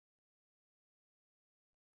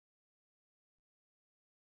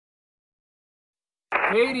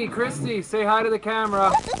Katie, Christy, say hi to the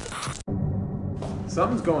camera.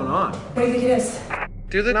 Something's going on. What do you think it is?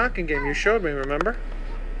 Do the knocking game you showed me, remember?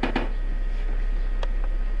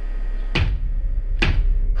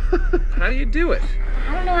 How do you do it?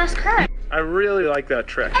 I don't know, ask her. I really like that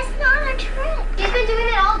trick. It's not a trick. She's been doing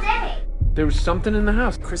it all day. There was something in the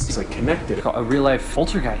house. Christy's like connected. A real life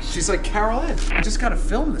poltergeist. She's like Carol Ann. I just gotta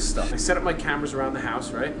film this stuff. I set up my cameras around the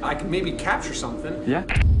house, right? I can maybe capture something. Yeah.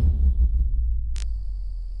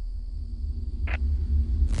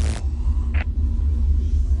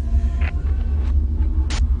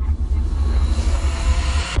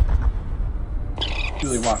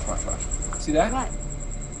 Julie, watch. See that? What?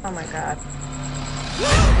 Oh my God.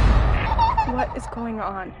 What is going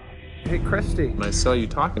on? Hey, Christy. I saw you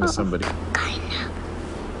talking to somebody. I know.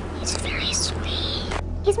 He's very sweet.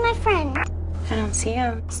 He's my friend. I don't see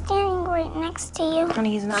him. Standing right next to you.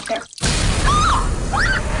 Honey, he's not there.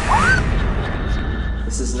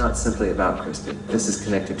 This is not simply about Christy. This is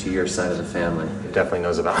connected to your side of the family. He definitely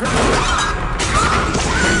knows about her.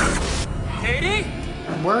 Katie?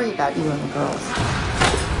 I'm worried about you and the girls.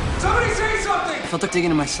 Somebody say something! I felt like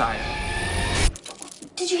digging in my side.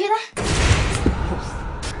 Did you hear that?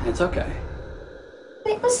 It's okay.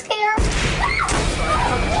 I was scared.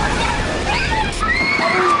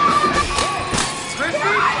 Christy?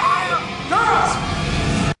 Girls!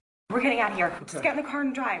 We're getting out of here. Just get in the car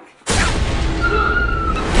and drive.